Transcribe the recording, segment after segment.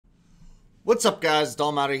What's up, guys?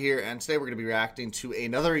 Dalmatter here, and today we're going to be reacting to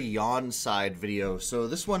another Yonside video. So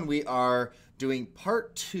this one we are doing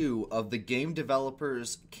part 2 of the game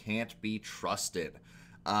developers can't be trusted.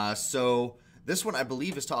 So this one I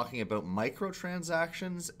believe is talking about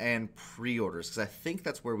microtransactions and pre-orders, because I think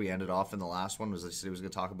that's where we ended off in the last one. Was I said he was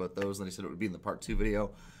going to talk about those, and then he said it would be in the part 2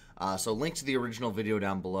 video. So link to the original video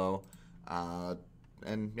down below,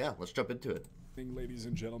 and yeah, let's jump into it. Ladies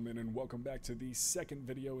and gentlemen, and welcome back to the second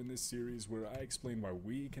video in this series where I explain why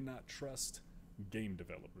we cannot trust game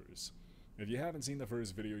developers. If you haven't seen the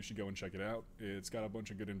first video, you should go and check it out. It's got a bunch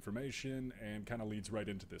of good information and kind of leads right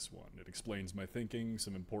into this one. It explains my thinking,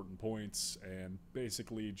 some important points, and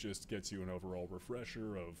basically just gets you an overall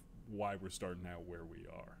refresher of why we're starting out where we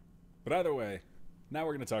are. But either way, now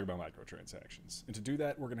we're going to talk about microtransactions. And to do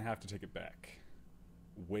that, we're going to have to take it back.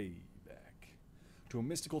 Way back. To a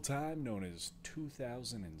mystical time known as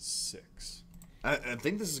 2006. I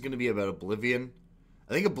think this is going to be about Oblivion.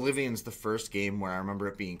 I think Oblivion's the first game where I remember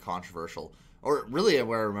it being controversial, or really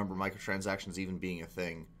where I remember microtransactions even being a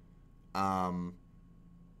thing. Yeah,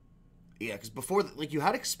 because before, like, you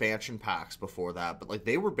had expansion packs before that, but like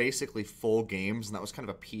they were basically full games, and that was kind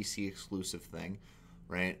of a PC exclusive thing,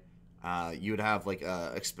 right? You would have like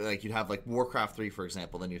you'd have like Warcraft 3, for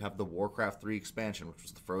example. Then you'd have the Warcraft 3 expansion, which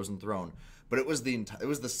was the Frozen Throne. But it was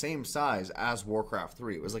the same size as Warcraft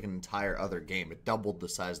 3. It was like an entire other game. It doubled the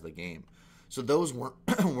size of the game. So those weren't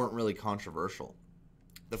weren't really controversial.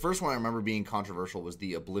 The first one I remember being controversial was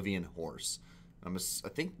the Oblivion horse. I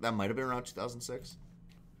think that might have been around 2006.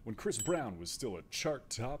 When Chris Brown was still a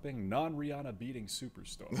chart-topping, non-Rihanna-beating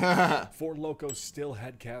superstar, Four Loko still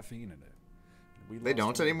had caffeine in it. They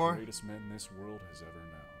don't anymore? The greatest men this world has ever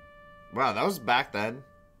known. Wow, that was back then.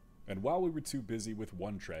 And while we were too busy with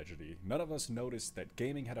one tragedy, none of us noticed that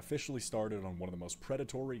gaming had officially started on one of the most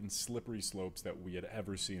predatory and slippery slopes that we had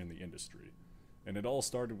ever seen in the industry. And it all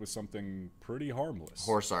started with something pretty harmless.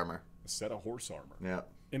 Horse armor. A set of horse armor. Yeah.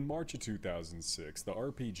 In March of 2006, the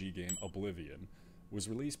RPG game Oblivion was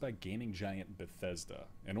released by gaming giant Bethesda,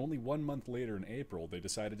 and only 1 month later in April, they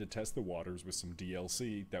decided to test the waters with some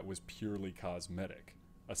DLC that was purely cosmetic.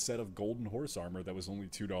 A set of golden horse armor that was only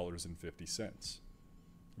 $2.50.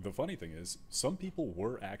 The funny thing is, some people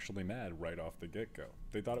were actually mad right off the get-go.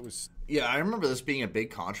 They thought it was... Yeah, I remember this being a big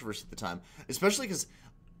controversy at the time, especially because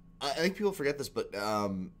I think people forget this, but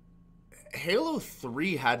Halo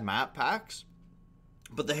 3 had map packs,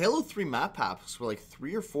 but the Halo 3 map packs were like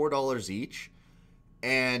 $3 or $4 each,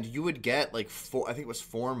 and you would get like I think it was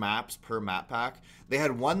 4 maps per map pack. They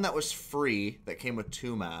had one that was free that came with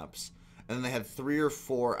 2 maps, and then they had 3 or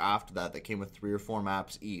 4 after that that came with 3 or 4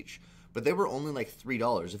 maps each. But they were only like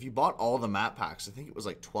 $3. If you bought all the map packs, I think it was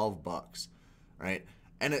like $12, right?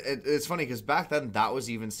 And it's funny because back then that was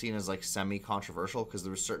even seen as like semi-controversial because there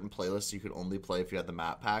were certain playlists you could only play if you had the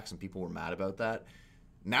map packs, and people were mad about that.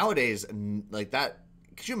 Nowadays, like that,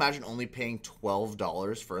 could you imagine only paying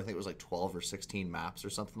 $12 for, I think it was like 12 or 16 maps or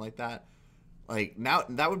something like that? Like now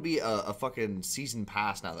that would be a fucking season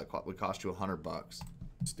pass now that would cost you $100.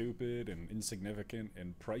 Stupid and insignificant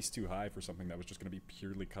and priced too high for something that was just going to be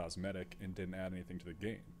purely cosmetic and didn't add anything to the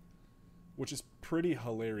game. Which is pretty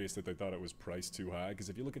hilarious that they thought it was priced too high, because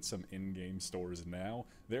if you look at some in-game stores now,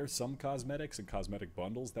 there are some cosmetics and cosmetic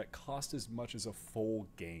bundles that cost as much as a full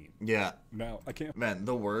game. Yeah. Now, I can't... Man,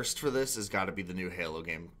 the worst for this has got to be the new Halo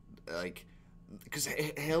game. Like, because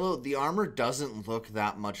Halo, the armor doesn't look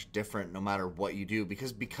that much different no matter what you do,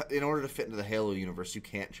 because in order to fit into the Halo universe, you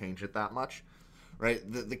can't change it that much. Right,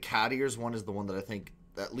 the Cat Ears one is the one that I think,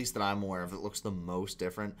 at least that I'm aware of, that looks the most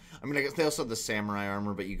different. I mean, I guess they also had the samurai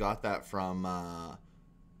armor, but you got that from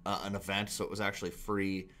an event, so it was actually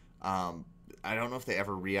free. I don't know if they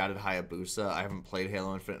ever re-added Hayabusa. I haven't played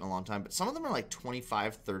Halo Infinite in a long time, but some of them are like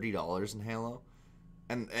 $25, $30 in Halo.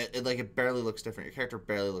 And it barely looks different. Your character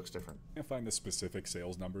barely looks different. I can't find the specific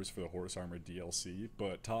sales numbers for the Horse Armor DLC,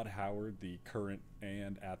 but Todd Howard, the current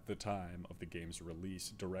and at the time of the game's release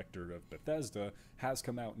director of Bethesda, has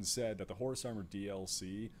come out and said that the Horse Armor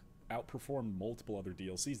DLC outperformed multiple other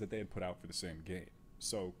DLCs that they had put out for the same game.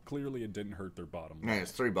 So clearly it didn't hurt their bottom line. Yeah,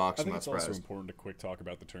 it's $3. I think it's also important to quick talk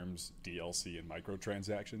about the terms DLC and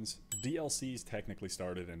microtransactions. DLCs technically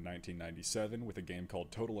started in 1997 with a game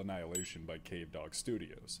called Total Annihilation by Cave Dog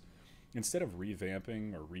Studios. Instead of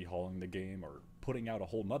revamping or rehauling the game or putting out a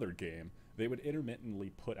whole nother game, they would intermittently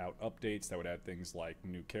put out updates that would add things like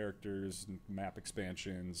new characters, map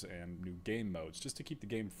expansions, and new game modes just to keep the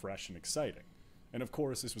game fresh and exciting. And of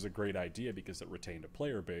course, this was a great idea because it retained a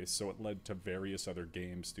player base, so it led to various other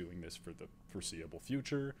games doing this for the foreseeable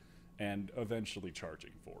future, and eventually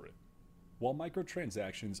charging for it. While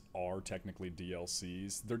microtransactions are technically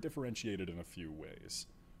DLCs, they're differentiated in a few ways.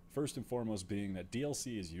 First and foremost being that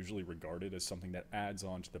DLC is usually regarded as something that adds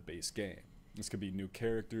on to the base game. This could be new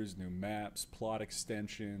characters, new maps, plot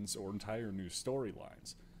extensions, or entire new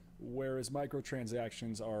storylines. Whereas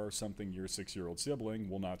microtransactions are something your 6-year-old sibling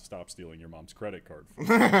will not stop stealing your mom's credit card for.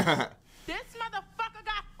 This motherfucker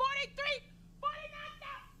got 43, 49,000.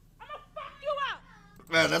 I'm gonna fuck you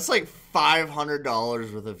up. Man, that's like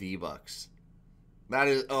 $500 worth of V-Bucks. That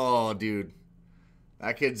is, oh, dude.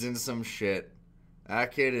 That kid's in some shit.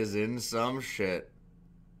 That kid is in some shit.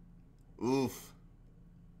 Oof.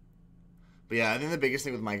 But yeah, I think the biggest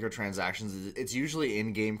thing with microtransactions is it's usually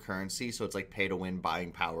in-game currency, so it's like pay-to-win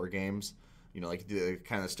buying power games. You know, like the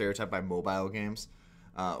kind of stereotype by mobile games.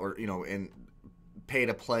 Or, you know, in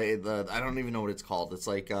pay-to-play, I don't even know what it's called. It's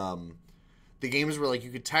like, the games where, like,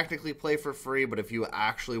 you could technically play for free, but if you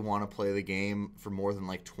actually want to play the game for more than,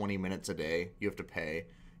 like, 20 minutes a day, you have to pay.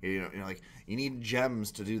 You know, like, you need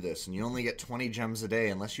gems to do this, and you only get 20 gems a day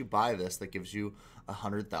unless you buy this that gives you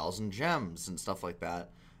 100,000 gems and stuff like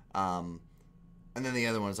that. And then the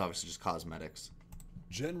other one is obviously just cosmetics.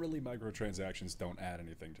 Generally, microtransactions don't add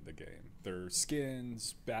anything to the game. They're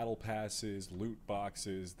skins, battle passes, loot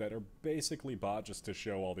boxes that are basically bought just to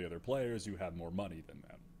show all the other players you have more money than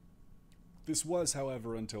them. This was,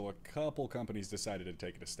 however, until a couple companies decided to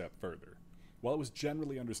take it a step further. While it was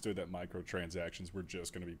generally understood that microtransactions were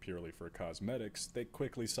just going to be purely for cosmetics, they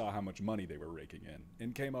quickly saw how much money they were raking in,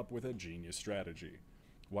 and came up with a genius strategy.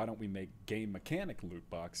 Why don't we make game mechanic loot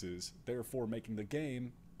boxes, therefore making the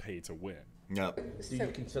game pay to win? Yep. Do you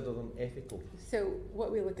consider them ethical? So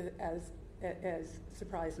what we look at as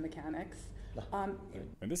surprise mechanics. And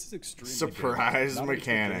this is extremely Surprise dangerous, not only to the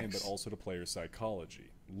game, mechanics. but also to player psychology.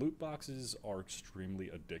 Loot boxes are extremely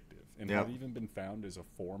addictive, and Yep. have even been found as a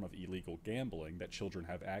form of illegal gambling that children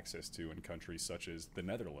have access to in countries such as the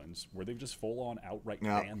Netherlands, where they've just full-on outright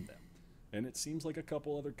Yep. banned them. And it seems like a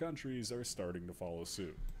couple other countries are starting to follow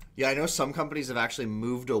suit. Yeah, I know some companies have actually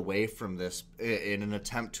moved away from this in an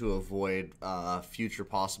attempt to avoid future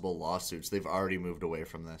possible lawsuits. They've already moved away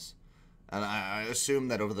from this. And I assume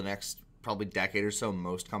that over the next probably decade or so,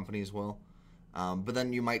 most companies will. But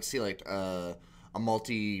then you might see like a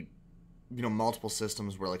multiple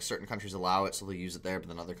systems where like certain countries allow it, so they'll use it there, but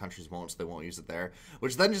then other countries won't, so they won't use it there.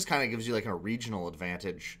 Which then just kind of gives you like a regional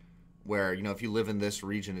advantage where, you know, if you live in this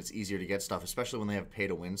region, it's easier to get stuff, especially when they have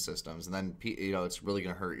pay-to-win systems. And then, you know, it's really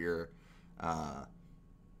going to hurt your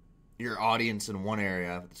audience in one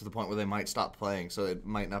area to the point where they might stop playing, so it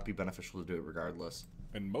might not be beneficial to do it regardless.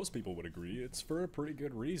 And most people would agree it's for a pretty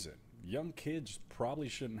good reason. Young kids probably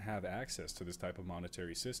shouldn't have access to this type of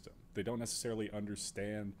monetary system. They don't necessarily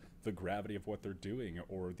understand the gravity of what they're doing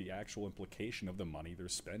or the actual implication of the money they're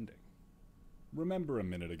spending. Remember a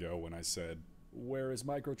minute ago when I said, whereas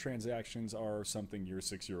microtransactions are something your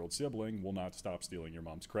 6-year-old sibling will not stop stealing your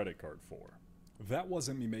mom's credit card for. That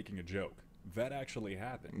wasn't me making a joke. That actually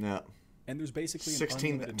happened. Yeah. And there's basically an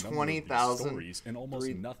 16, unlimited number 20,000 of these stories and almost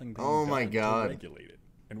nothing being Oh my done God. to regulate it.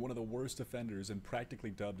 And one of the worst offenders and practically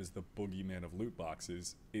dubbed as the boogeyman of loot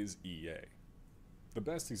boxes is EA. The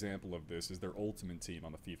best example of this is their Ultimate Team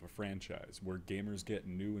on the FIFA franchise, where gamers get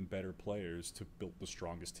new and better players to build the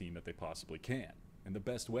strongest team that they possibly can. And the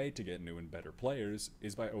best way to get new and better players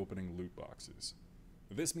is by opening loot boxes.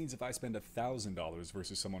 This means if I spend $1,000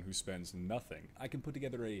 versus someone who spends nothing, I can put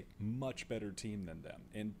together a much better team than them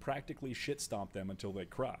and practically shit stomp them until they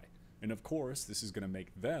cry. And of course, this is going to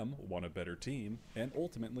make them want a better team and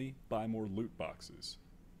ultimately buy more loot boxes.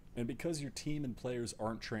 And because your team and players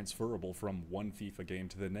aren't transferable from one FIFA game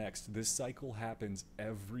to the next, this cycle happens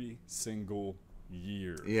every single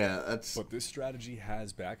year. Yeah, that's... But this strategy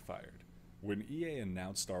has backfired. When EA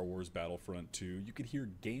announced Star Wars Battlefront 2, you could hear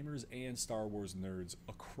gamers and Star Wars nerds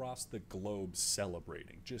across the globe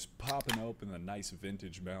celebrating, just popping open a nice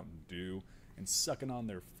vintage Mountain Dew and sucking on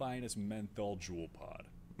their finest menthol Jewel Pod.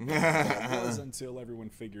 It was until everyone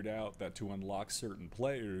figured out that to unlock certain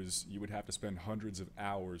players, you would have to spend hundreds of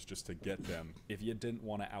hours just to get them if you didn't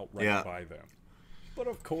want to outright buy them. But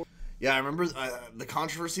of course... Yeah, I remember the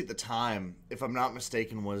controversy at the time, if I'm not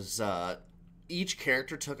mistaken, was each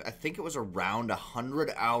character took, I think it was around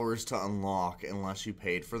 100 hours to unlock unless you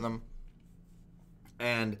paid for them.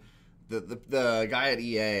 And the guy at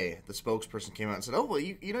EA, the spokesperson, came out and said, oh, well,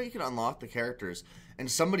 you know you can unlock the characters. And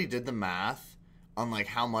somebody did the math on like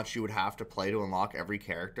how much you would have to play to unlock every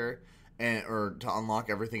character, and or to unlock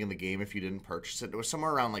everything in the game if you didn't purchase it. It was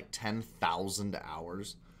somewhere around like 10,000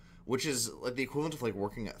 hours, which is like the equivalent of like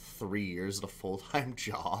working at 3 years at a full-time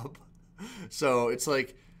job. So it's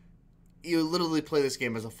like, you literally play this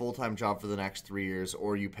game as a full-time job for the next 3 years,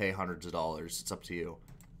 or you pay hundreds of dollars. It's up to you.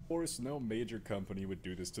 Of course, no major company would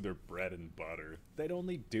do this to their bread and butter. They'd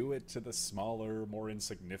only do it to the smaller, more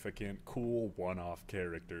insignificant, cool one-off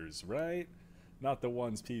characters, right? Not the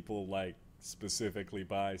ones people, like, specifically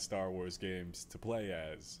buy Star Wars games to play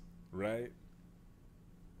as, right?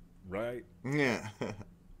 Right? Yeah.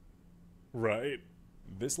 Right?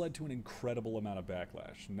 This led to an incredible amount of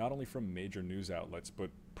backlash, not only from major news outlets, but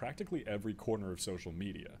practically every corner of social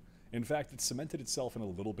media. In fact, it cemented itself in a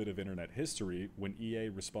little bit of internet history when EA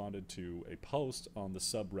responded to a post on the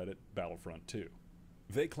subreddit Battlefront 2.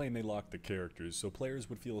 They claim they locked the characters so players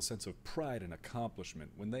would feel a sense of pride and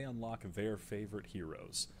accomplishment when they unlock their favorite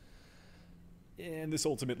heroes. And this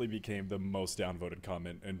ultimately became the most downvoted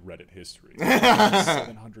comment in Reddit history.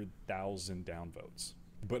 700,000 downvotes.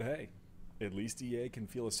 But hey, at least EA can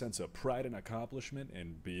feel a sense of pride and accomplishment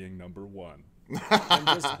in being number one. And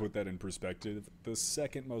just to put that in perspective, the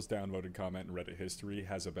second most downvoted comment in Reddit history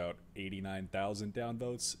has about 89,000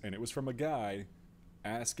 downvotes, and it was from a guy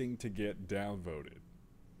asking to get downvoted.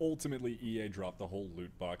 Ultimately, EA dropped the whole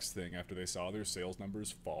loot box thing after they saw their sales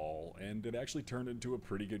numbers fall, and it actually turned into a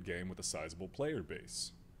pretty good game with a sizable player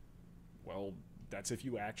base. Well, that's if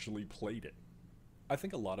you actually played it. I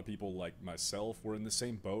think a lot of people like myself were in the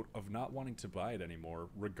same boat of not wanting to buy it anymore,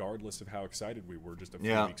 regardless of how excited we were just a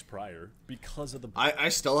few weeks prior, because of the... I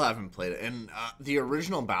still haven't played it. And the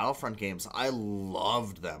original Battlefront games, I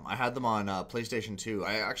loved them. I had them on PlayStation 2.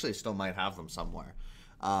 I actually still might have them somewhere.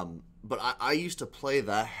 But I used to play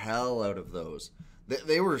the hell out of those.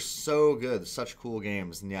 They were so good, such cool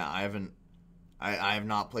games. And yeah, I have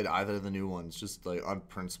not played either of the new ones, just like on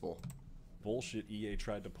principle. Bullshit EA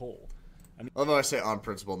tried to pull. Although I say on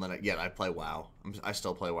principle, and then I play WoW. I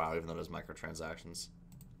still play WoW, even though there's microtransactions.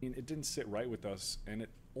 I mean, it didn't sit right with us, and it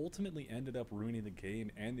ultimately ended up ruining the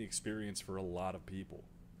game and the experience for a lot of people.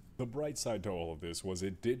 The bright side to all of this was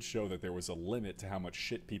it did show that there was a limit to how much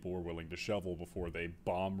shit people were willing to shovel before they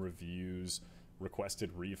bomb reviews,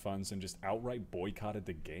 requested refunds, and just outright boycotted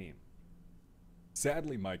the game.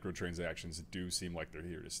 Sadly, microtransactions do seem like they're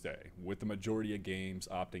here to stay, with the majority of games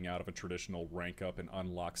opting out of a traditional rank up and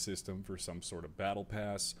unlock system for some sort of battle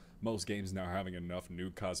pass, most games now having enough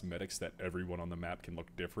new cosmetics that everyone on the map can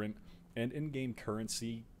look different, and in-game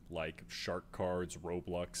currency like shark cards,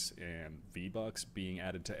 Roblox, and V-Bucks being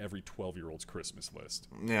added to every 12-year-old's Christmas list.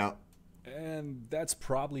 Yeah. And that's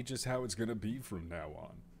probably just how it's gonna be from now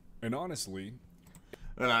on. And honestly...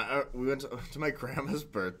 And we went to my grandma's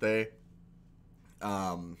birthday...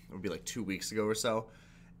 it would be like 2 weeks ago or so,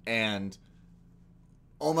 and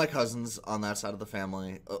all my cousins on that side of the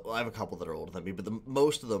family, I have a couple that are older than me, but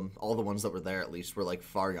most of them, all the ones that were there at least, were like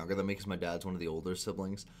far younger than me because my dad's one of the older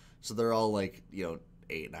siblings, so they're all like,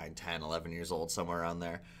 8, 9, 10, 11 years old, somewhere around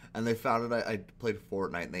there, and they found out I played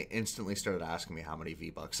Fortnite, and they instantly started asking me how many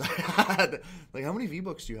V-Bucks I had. Like, how many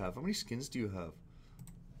V-Bucks do you have? How many skins do you have?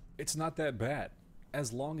 It's not that bad,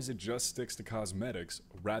 as long as it just sticks to cosmetics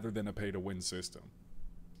rather than a pay-to-win system.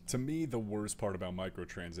 To me, the worst part about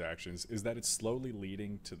microtransactions is that it's slowly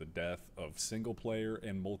leading to the death of single-player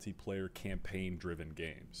and multiplayer campaign-driven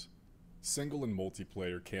games. Single and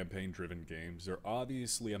multiplayer campaign-driven games are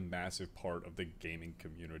obviously a massive part of the gaming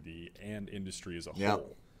community and industry as a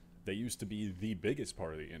whole. They used to be the biggest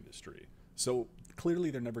part of the industry. So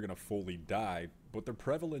clearly they're never going to fully die, but their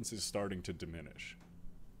prevalence is starting to diminish.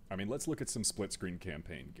 I mean, let's look at some split-screen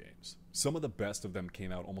campaign games. Some of the best of them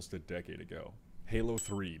came out almost a decade ago. Halo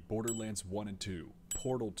 3, Borderlands 1 and 2,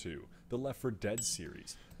 Portal 2, the Left 4 Dead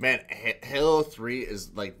series. Man, Halo 3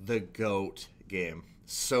 is like the GOAT game.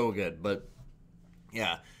 So good. But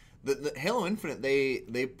yeah, the Halo Infinite,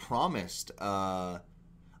 they promised. I'm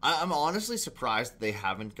honestly surprised that they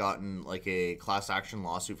haven't gotten like a class action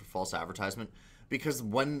lawsuit for false advertisement, because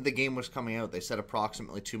when the game was coming out, they said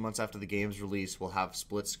approximately 2 months after the game's release we'll have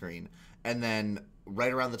split screen, and then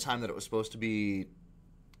right around the time that it was supposed to be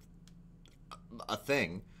a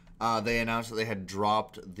thing, they announced that they had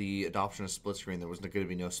dropped the adoption of split screen. There was going to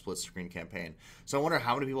be no split screen campaign. So I wonder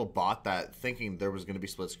how many people bought that thinking there was going to be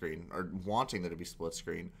split screen, or wanting there to be split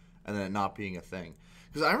screen, and then it not being a thing.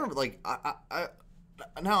 Because I remember, like, I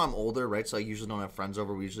now I'm older, right? So I usually don't have friends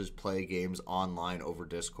over. We usually just play games online over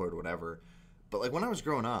Discord or whatever. But like when I was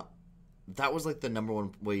growing up, that was like the number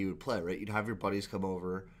one way you would play, right? You'd have your buddies come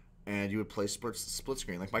over, and you would play split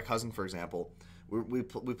screen. Like my cousin, for example, we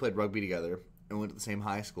played rugby together and went to the same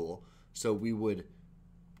high school. So we would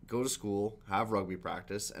go to school, have rugby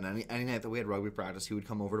practice, and any night that we had rugby practice, he would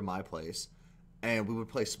come over to my place, and we would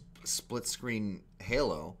play split screen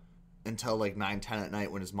Halo until like 9, 10 at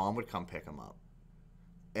night when his mom would come pick him up.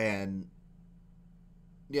 And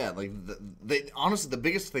Yeah, like they honestly, the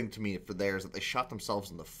biggest thing to me for there is that they shot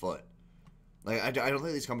themselves in the foot. Like I don't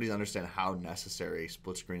think these companies understand how necessary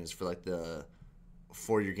split screen is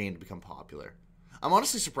for your game to become popular. I'm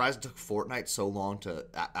honestly surprised it took Fortnite so long to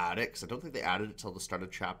add it, because I don't think they added it till the start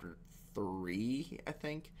of Chapter 3, I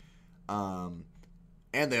think. And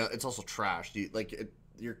it's also trash.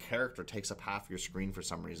 Your character takes up half your screen for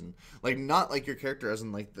some reason. Like, not like your character as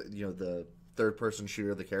in like the third person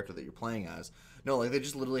shooter, the character that you're playing as. No, like they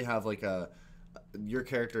just literally have like your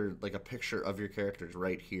character, like a picture of your characters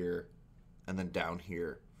right here, and then down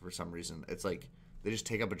here for some reason. It's like they just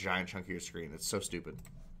take up a giant chunk of your screen. It's so stupid.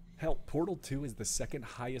 Hell, Portal 2 is the second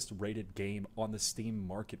highest rated game on the Steam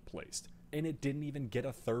marketplace, and it didn't even get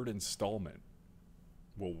a third installment.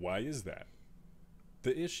 Well, why is that?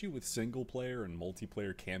 The issue with single-player and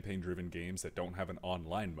multiplayer campaign-driven games that don't have an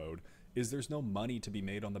online mode is there's no money to be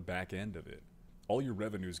made on the back end of it. All your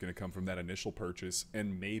revenue is going to come from that initial purchase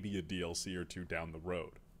and maybe a DLC or two down the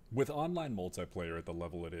road. With online multiplayer at the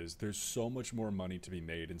level it is, there's so much more money to be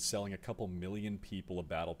made in selling a couple million people a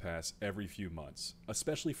battle pass every few months,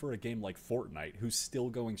 especially for a game like Fortnite, who's still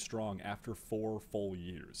going strong after 4 full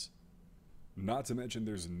years. Not to mention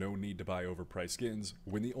there's no need to buy overpriced skins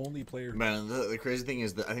when the only player... Man, the crazy thing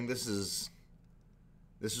is that I think this was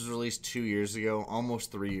released 2 years ago,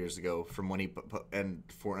 almost 3 years ago, from when and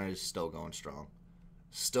Fortnite is still going strong.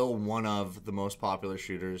 Still one of the most popular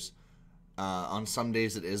shooters. On some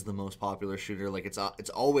days it is the most popular shooter. Like it's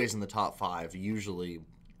always in the top 5, usually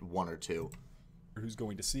 1 or 2. Who's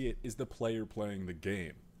going to see it is the player playing the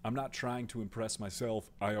game. I'm not trying to impress myself,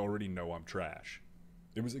 I already know I'm trash.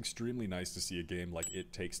 It was extremely nice to see a game like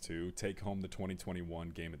It Takes Two take home the 2021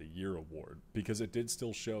 Game of the Year award, because it did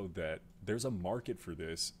still show that there's a market for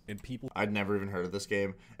this, and people... I'd never even heard of this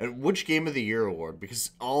game. And which Game of the Year award?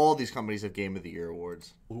 Because all these companies have Game of the Year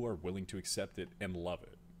awards. ...who are willing to accept it and love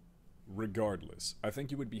it. Regardless, I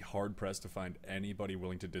think you would be hard-pressed to find anybody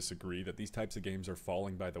willing to disagree that these types of games are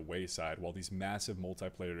falling by the wayside while these massive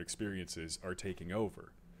multiplayer experiences are taking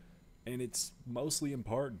over. And it's mostly in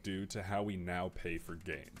part due to how we now pay for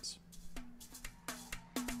games.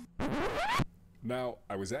 Now,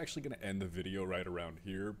 I was actually going to end the video right around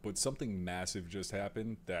here, but something massive just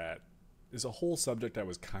happened that is a whole subject I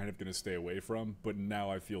was kind of going to stay away from, but now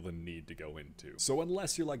I feel the need to go into. So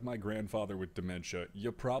unless you're like my grandfather with dementia,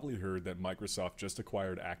 you probably heard that Microsoft just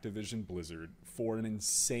acquired Activision Blizzard for an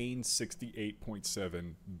insane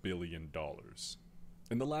 $68.7 billion.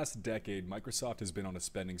 In the last decade, Microsoft has been on a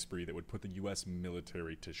spending spree that would put the US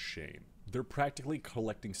military to shame. They're practically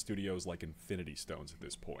collecting studios like Infinity Stones at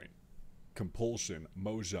this point. Compulsion,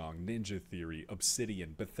 Mojang, Ninja Theory,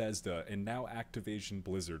 Obsidian, Bethesda, and now Activision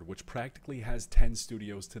Blizzard, which practically has 10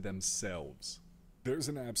 studios to themselves. There's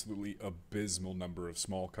an absolutely abysmal number of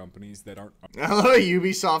small companies that aren't... I love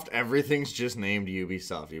Ubisoft, everything's just named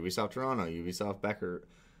Ubisoft. Ubisoft Toronto, Ubisoft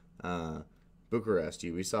Bucharest,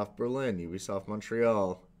 Ubisoft Berlin, Ubisoft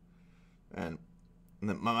Montreal, and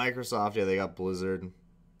Microsoft, yeah, they got Blizzard,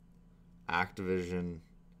 Activision,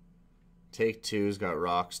 Take-Two's got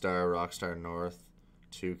Rockstar North,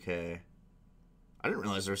 2K. I didn't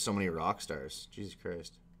realize there were so many Rockstars. Jesus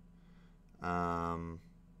Christ. Embracer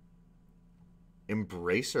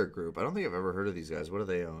Group. I don't think I've ever heard of these guys. What do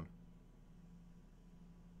they own?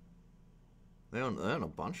 They own a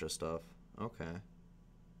bunch of stuff. Okay.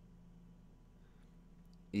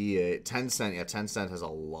 EA, Tencent, yeah, Tencent has a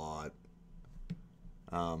lot.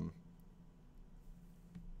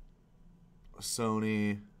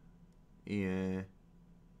 Sony, EA.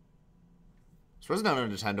 Suppose not a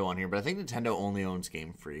Nintendo on here, but I think Nintendo only owns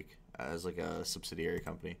Game Freak as like a subsidiary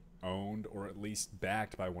company. Owned or at least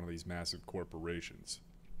backed by one of these massive corporations.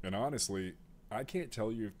 And honestly, I can't tell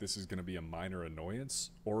you if this is going to be a minor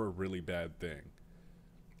annoyance or a really bad thing.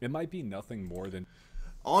 It might be nothing more than...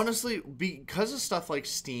 Honestly, because of stuff like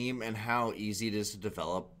Steam and how easy it is to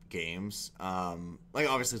develop games, like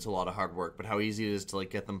obviously it's a lot of hard work, but how easy it is to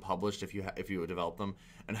like get them published if you develop them,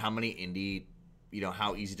 and how many indie,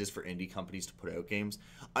 how easy it is for indie companies to put out games.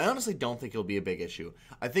 I honestly don't think it'll be a big issue.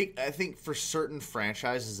 I think for certain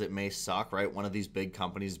franchises it may suck, right? One of these big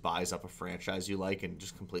companies buys up a franchise you like and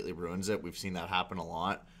just completely ruins it. We've seen that happen a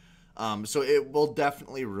lot. So it will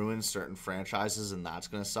definitely ruin certain franchises, and that's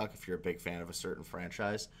going to suck if you're a big fan of a certain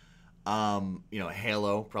franchise.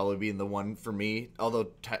 Halo probably being the one for me, although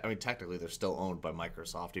technically they're still owned by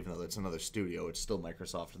Microsoft, even though it's another studio, it's still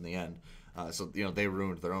Microsoft in the end. So they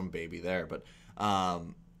ruined their own baby there, but I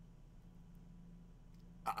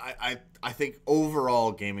think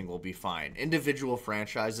overall gaming will be fine. Individual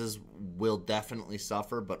franchises will definitely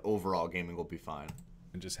suffer, but overall gaming will be fine.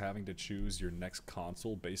 and just having to choose your next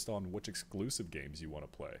console based on which exclusive games you want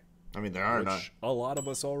to play. I mean, there are which not. a lot of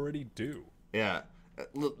us already do. Yeah,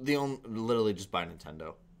 literally just buy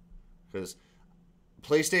Nintendo, because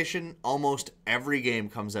PlayStation, almost every game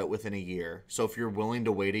comes out within a year. So if you're willing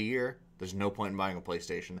to wait a year, there's no point in buying a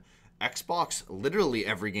PlayStation. Xbox, literally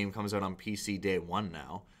every game comes out on PC day one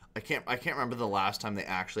now. I can't remember the last time they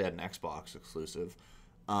actually had an Xbox exclusive.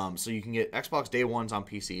 So you can get Xbox day ones on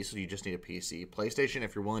PC, so you just need a PC. PlayStation,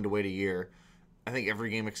 if you're willing to wait a year, I think every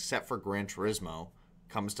game except for Gran Turismo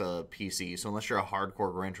comes to PC. So unless you're a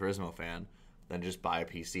hardcore Gran Turismo fan, then just buy a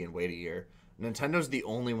PC and wait a year. Nintendo's the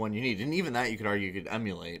only one you need, and even that you could argue you could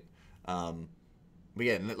emulate. But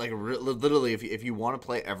yeah, like literally, if you want to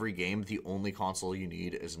play every game, the only console you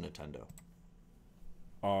need is a Nintendo.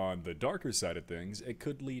 On the darker side of things, it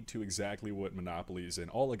could lead to exactly what monopolies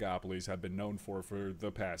and oligopolies have been known for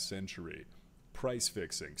the past century. Price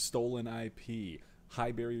fixing, stolen IP,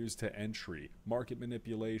 high barriers to entry, market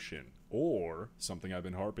manipulation, or, something I've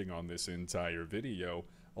been harping on this entire video,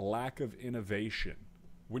 lack of innovation.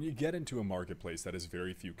 When you get into a marketplace that has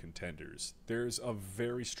very few contenders, there's a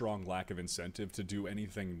very strong lack of incentive to do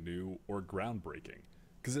anything new or groundbreaking.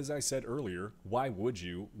 Because as I said earlier, why would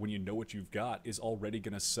you when you know what you've got is already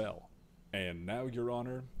going to sell? And now, Your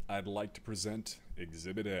Honor, I'd like to present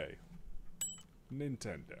Exhibit A.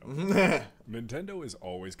 Nintendo. Nintendo has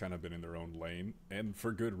always kind of been in their own lane, and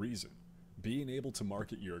for good reason. Being able to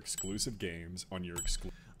market your exclusive games on your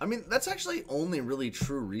I mean, that's actually only really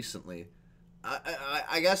true recently.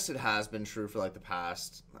 I guess it has been true for like the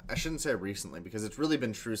past, I shouldn't say recently, because it's really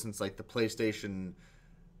been true since like the PlayStation,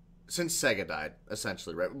 since Sega died,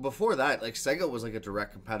 essentially, right? Before that, like Sega was like a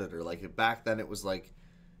direct competitor. Like back then it was like,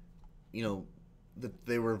 you know,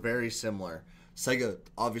 they were very similar. Sega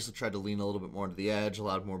obviously tried to lean a little bit more to the edge,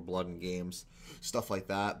 allowed more blood in games, stuff like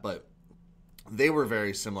that, but they were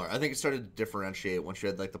very similar. I think it started to differentiate once you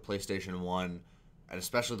had like the PlayStation 1 and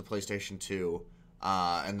especially the PlayStation 2.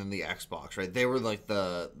 And then the Xbox, right? They were like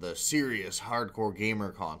the serious hardcore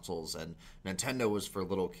gamer consoles, and Nintendo was for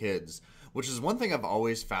little kids, which is one thing I've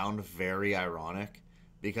always found very ironic,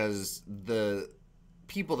 because the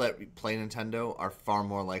people that play Nintendo are far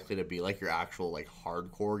more likely to be like your actual like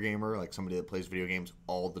hardcore gamer, like somebody that plays video games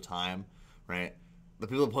all the time, right? The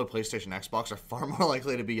people that play PlayStation, Xbox are far more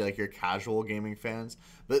likely to be like your casual gaming fans.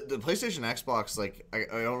 But the PlayStation, Xbox, like I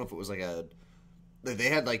don't know if it was like they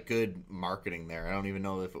had like good marketing there. I don't even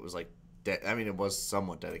know if it was like, I mean, it was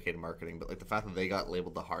somewhat dedicated marketing, but like the fact that they got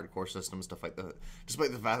labeled the hardcore systems to fight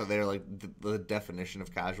despite the fact that they're like the definition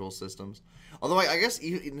of casual systems. Although I guess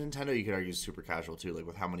Nintendo, you could argue, is super casual too, like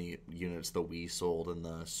with how many units the Wii sold and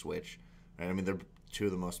the Switch. Right? I mean, they're two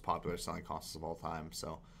of the most popular selling consoles of all time,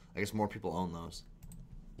 so I guess more people own those.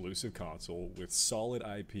 Exclusive console with solid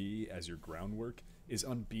IP as your groundwork is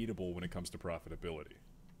unbeatable when it comes to profitability.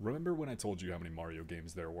 Remember when I told you how many Mario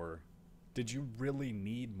games there were? Did you really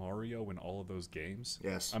need Mario in all of those games?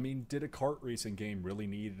 Yes. I mean, did a kart racing game really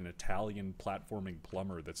need an Italian platforming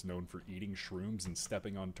plumber that's known for eating shrooms and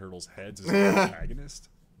stepping on turtles' heads as an protagonist?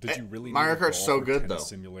 Did you really Mario need a Kart's so golf or good, tennis though.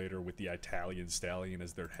 simulator with the Italian stallion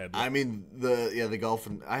as their head? I mean, the golf,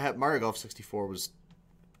 and I had Mario Golf 64 was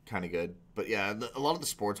kind of good, but yeah, a lot of the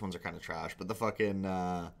sports ones are kind of trash. But the fucking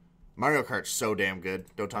Mario Kart's so damn good.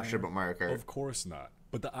 Don't talk shit about Mario Kart. Of course not.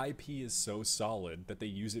 But the IP is so solid that they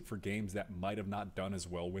use it for games that might have not done as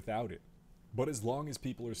well without it. But as long as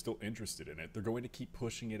people are still interested in it, they're going to keep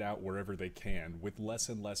pushing it out wherever they can, with less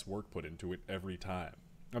and less work put into it every time.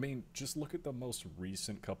 I mean, just look at the most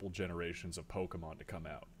recent couple generations of Pokemon to come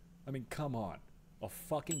out. I mean, come on. A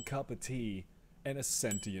fucking cup of tea and a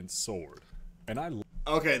sentient sword. And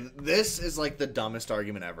Okay, this is like the dumbest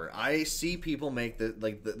argument ever. I see people make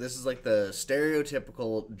this is like the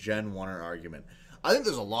stereotypical Gen 1er argument. I think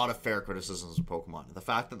there's a lot of fair criticisms of Pokemon. The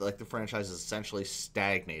fact that like the franchise is essentially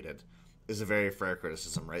stagnated is a very fair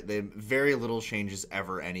criticism, right? They very little changes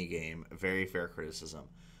ever any game. Very fair criticism.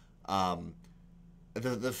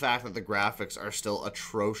 The fact that the graphics are still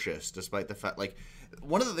atrocious, despite the fact like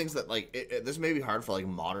one of the things that like this may be hard for like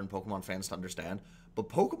modern Pokemon fans to understand, but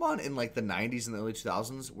Pokemon in like the 90s and the early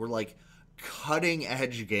 2000s were like cutting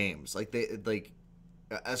edge games. Like they like.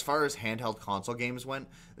 As far as handheld console games went,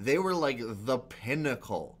 they were like the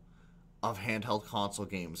pinnacle of handheld console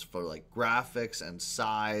games for like graphics and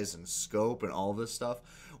size and scope and all this stuff,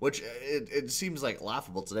 which it seems like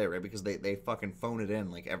laughable today, right? Because they fucking phone it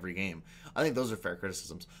in like every game. I think those are fair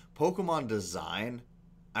criticisms. Pokemon design,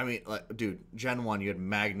 I mean, like, dude, Gen 1, you had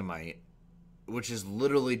Magnemite, which is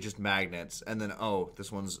literally just magnets, and then, oh,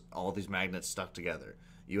 this one's all these magnets stuck together.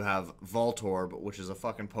 You have Voltorb, which is a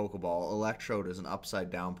fucking Pokeball. Electrode is an upside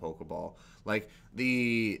down Pokeball. Like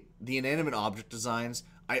the inanimate object designs,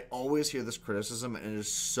 I always hear this criticism, and it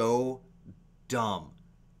is so dumb.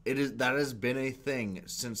 That has been a thing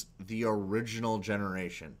since the original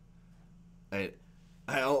generation.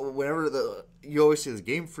 Whenever you always see the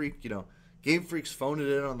Game Freak, Game Freak's phoned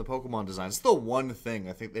it in on the Pokemon design. It's the one thing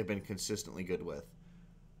I think they've been consistently good with.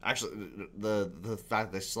 Actually, the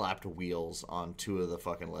fact they slapped wheels on two of the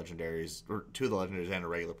legendaries and a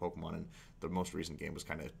regular Pokemon in the most recent game was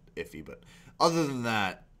kind of iffy, but other than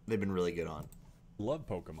that, they've been really good on. Love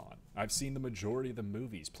Pokemon. I've seen the majority of the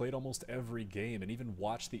movies, played almost every game, and even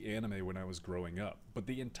watched the anime when I was growing up. But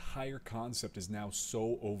the entire concept is now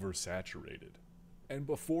so oversaturated. And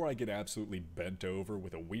before I get absolutely bent over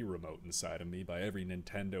with a Wii remote inside of me by every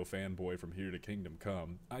Nintendo fanboy from here to Kingdom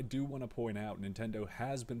Come, I do want to point out Nintendo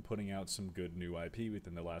has been putting out some good new IP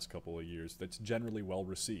within the last couple of years that's generally well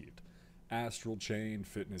received. Astral Chain,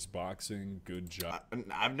 Fitness Boxing, good job.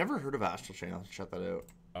 I've never heard of Astral Chain. I'll have to check that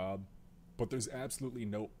out. But there's absolutely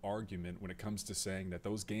no argument when it comes to saying that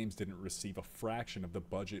those games didn't receive a fraction of the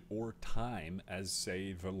budget or time as,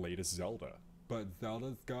 say, the latest Zelda. But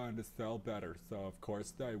Zelda's going to sell better, so of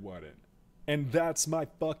course they wouldn't. And that's my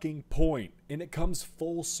fucking point. And it comes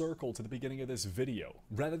full circle to the beginning of this video.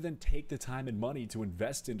 Rather than take the time and money to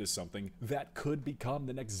invest into something that could become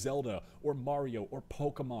the next Zelda, or Mario, or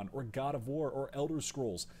Pokemon, or God of War, or Elder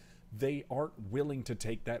Scrolls, they aren't willing to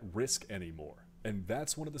take that risk anymore. And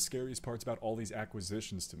that's one of the scariest parts about all these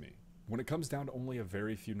acquisitions to me. When it comes down to only a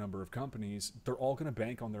very few number of companies, they're all going to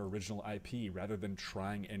bank on their original IP rather than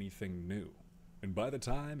trying anything new. And by the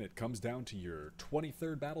time it comes down to your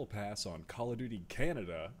 23rd Battle Pass on Call of Duty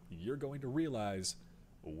Canada, you're going to realize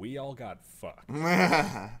we all got fucked.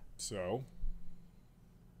 So,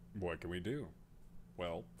 what can we do?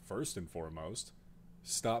 Well, first and foremost,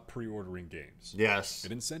 stop pre-ordering games. Yes.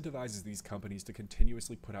 It incentivizes these companies to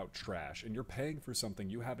continuously put out trash, and you're paying for something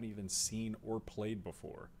you haven't even seen or played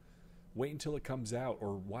before. Wait until it comes out,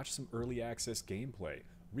 or watch some early access gameplay.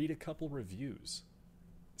 Read a couple reviews.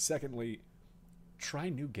 Secondly, try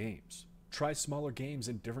new games. Try smaller games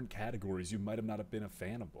in different categories you might have not been a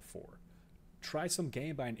fan of before. Try some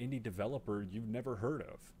game by an indie developer you've never heard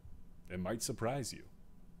of. It might surprise you.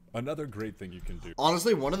 Another great thing you can do.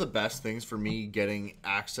 Honestly, one of the best things for me getting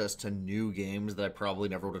access to new games that I probably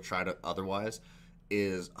never would have tried otherwise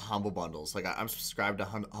is Humble Bundles. Like, I'm subscribed to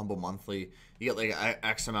Humble Monthly. You get like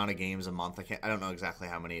X amount of games a month. I don't know exactly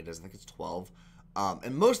how many it is. I think it's 12.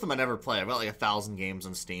 And most of them I never play. I've got like 1,000 games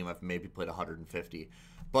on Steam. I've maybe played 150.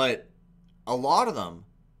 But a lot of them,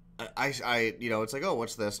 it's like, oh,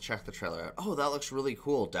 what's this? Check the trailer out. Oh, that looks really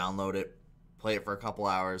cool. Download it. Play it for a couple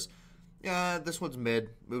hours. Yeah, this one's mid.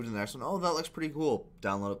 Moved to the next one. Oh, that looks pretty cool.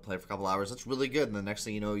 Download it, play it for a couple hours. That's really good. And the next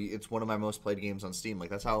thing you know, it's one of my most played games on Steam.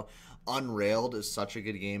 Like, that's how Unrailed is such a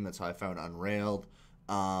good game. That's how I found Unrailed.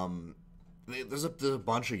 There's a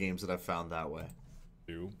bunch of games that I've found that way.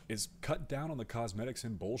 Is cut down on the cosmetics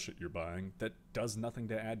and bullshit you're buying that does nothing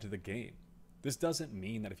to add to the game. This doesn't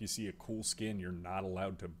mean that if you see a cool skin, you're not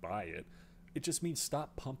allowed to buy it. It just means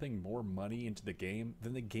stop pumping more money into the game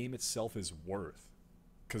than the game itself is worth.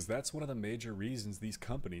 Because that's one of the major reasons these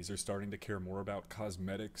companies are starting to care more about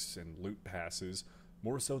cosmetics and loot passes,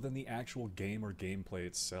 more so than the actual game or gameplay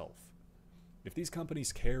itself. If these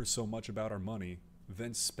companies care so much about our money,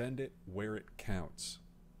 then spend it where it counts.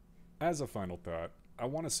 As a final thought, I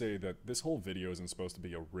want to say that this whole video isn't supposed to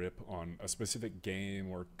be a rip on a specific game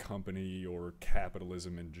or company or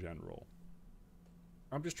capitalism in general.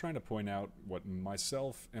 I'm just trying to point out what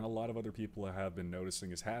myself and a lot of other people have been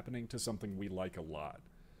noticing is happening to something we like a lot,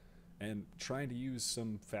 and trying to use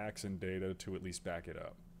some facts and data to at least back it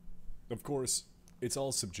up. Of course, it's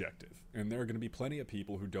all subjective, and there are going to be plenty of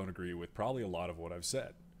people who don't agree with probably a lot of what I've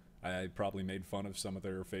said. I probably made fun of some of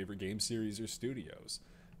their favorite game series or studios.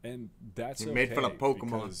 And that's okay, made fun of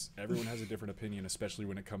Pokemon. Because everyone has a different opinion, especially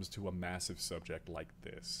when it comes to a massive subject like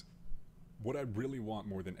this. What I really want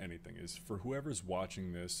more than anything is for whoever's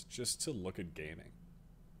watching this just to look at gaming.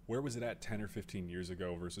 Where was it at 10 or 15 years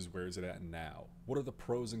ago versus where is it at now? What are the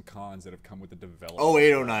pros and cons that have come with the development?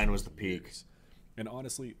 0809 was the peak. And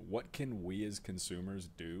honestly, what can we as consumers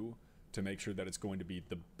do to make sure that it's going to be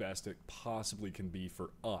the best it possibly can be for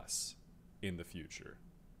us in the future?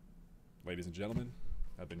 Ladies and gentlemen,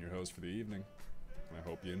 I've been your host for the evening, and I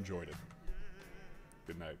hope you enjoyed it.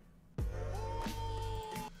 Good night.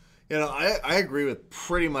 I agree with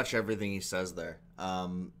pretty much everything he says there.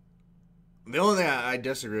 The only thing I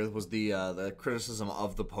disagree with was the criticism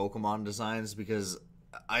of the Pokemon designs, because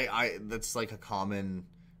that's like a common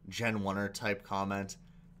Gen 1er type comment,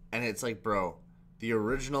 and it's like, bro, The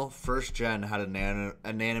original first gen had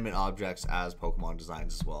inanimate objects as Pokemon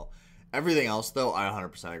designs as well. Everything else, though, I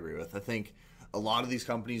 100% agree with. I think a lot of these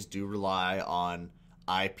companies do rely on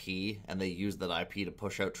IP, and they use that IP to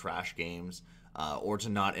push out trash games or to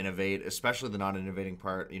not innovate, especially the not innovating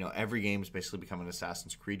part. You know, every game is basically becoming an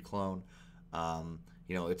Assassin's Creed clone.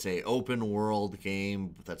 You know, it's a open world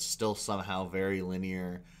game that's still somehow very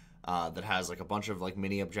linear, that has like a bunch of like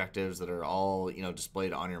mini objectives that are all, you know,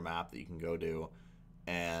 displayed on your map that you can go do.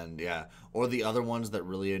 And yeah, or the other ones that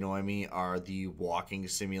really annoy me are the walking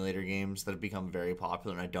simulator games that have become very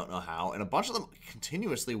popular, and I don't know how. And a bunch of them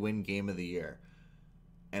continuously win Game of the Year,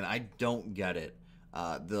 and I don't get it.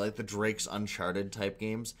 The Drake's Uncharted type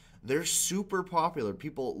games, they're super popular.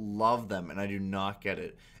 People love them, and I do not get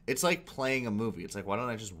it. It's like playing a movie. It's like, why don't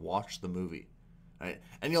I just watch the movie? Right?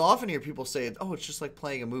 And you'll often hear people say, oh, it's just like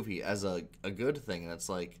playing a movie as a good thing, and it's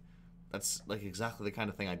like, that's like exactly the kind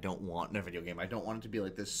of thing I don't want in a video game. I don't want it to be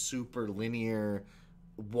like this super linear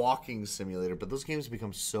walking simulator, but those games have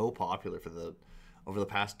become so popular over the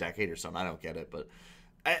past decade or so, and I don't get it. But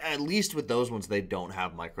at least with those ones, they don't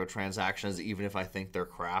have microtransactions, even if I think they're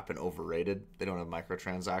crap and overrated. They don't have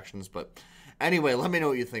microtransactions. But anyway, let me know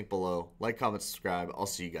what you think below. Like, comment, subscribe. I'll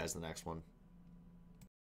see you guys in the next one.